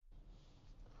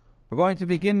We're going to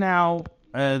begin now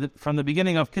from the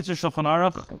beginning of Kitzur Shulchan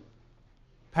Aruch,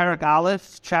 Parak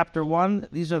Aleph, Chapter 1.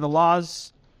 These are the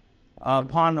laws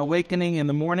upon awakening in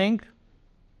the morning,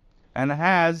 and it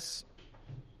has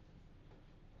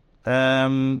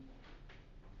Parak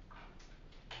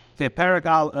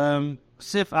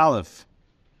Sif Aleph.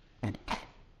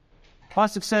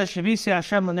 Pasuk says, Shavisi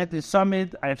Hashem l'neti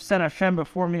samid, I have set Hashem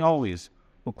before me always.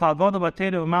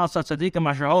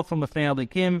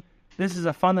 This is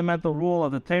a fundamental rule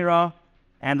of the Torah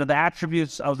and of the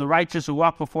attributes of the righteous who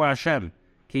walk before Hashem.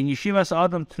 We cannot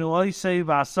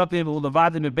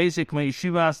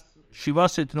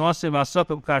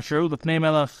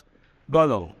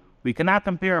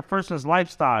compare a person's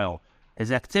lifestyle,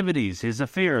 his activities, his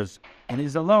affairs, and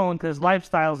he's alone to his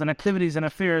lifestyles and activities and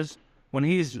affairs when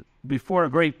he's before a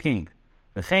great king.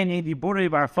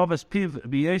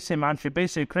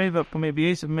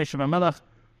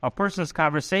 A person's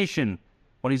conversation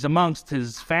when he's amongst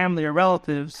his family or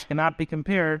relatives cannot be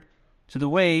compared to the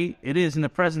way it is in the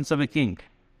presence of a king.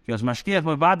 Because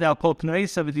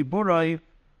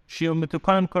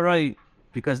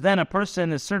then a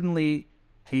person is certainly,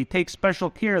 he takes special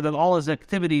care that all his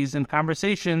activities and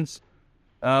conversations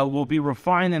will be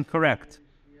refined and correct.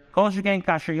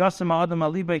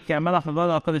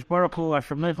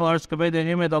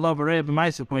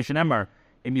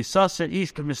 If how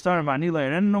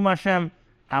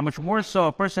much more so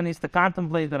a person needs to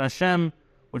contemplate that Hashem,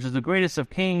 which is the greatest of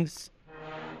kings,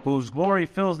 whose glory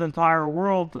fills the entire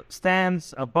world,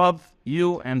 stands above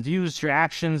you and views your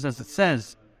actions, as it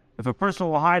says. If a person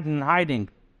will hide in hiding,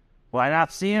 will I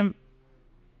not see him?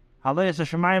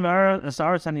 Hashem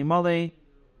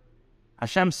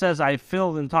says, I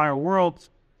fill the entire world.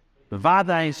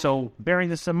 So bearing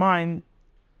this in mind,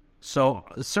 so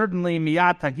certainly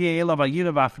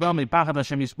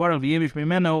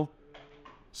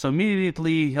so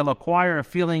immediately he'll acquire a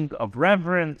feeling of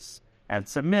reverence and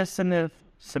submissiveness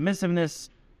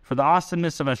for the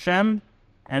awesomeness of Hashem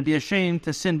and be ashamed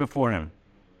to sin before him.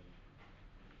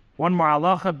 One more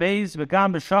halacha, beis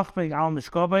v'gam b'shachvei al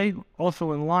mishkovei,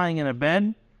 also in lying in a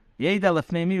bed, yeda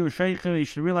lefnei mi u'sheichu, he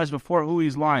should realize before who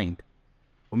he's lying.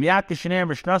 U'miyat kishener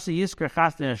b'shnasi yisker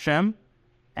chasdei Hashem,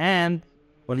 and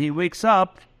when he wakes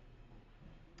up,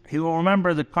 he will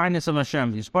remember the kindness of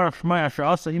Hashem. As the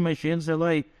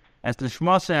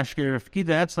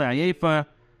Shmasa,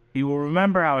 he will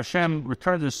remember how Hashem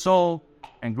returned his soul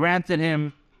and granted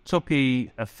him, took a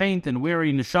faint and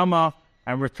weary neshama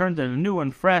and returned it new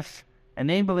and fresh,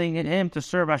 enabling him to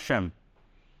serve Hashem.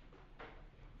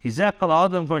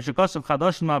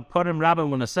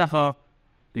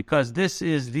 Because this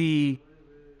is the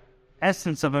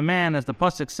essence of a man, as the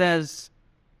pasuk says,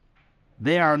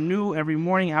 they are new every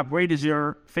morning. How great is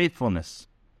your faithfulness?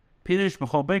 Which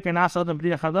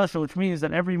means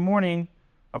that every morning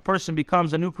a person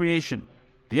becomes a new creation.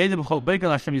 And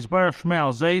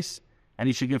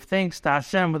he should give thanks to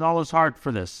Hashem with all his heart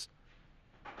for this.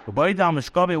 While he's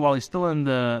still in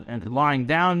the lying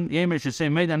down, he should say,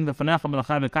 he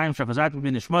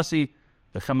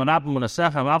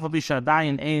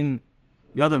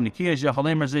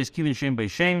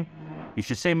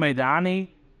should say Meidani.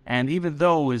 And even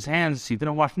though his hands, he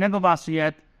didn't wash Negelvasser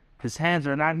yet, his hands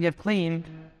are not yet clean,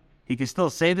 he can still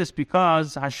say this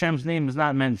because Hashem's name is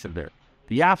not mentioned there.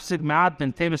 You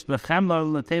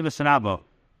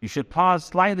should pause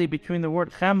slightly between the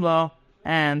word Chemla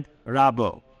and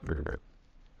Rabo.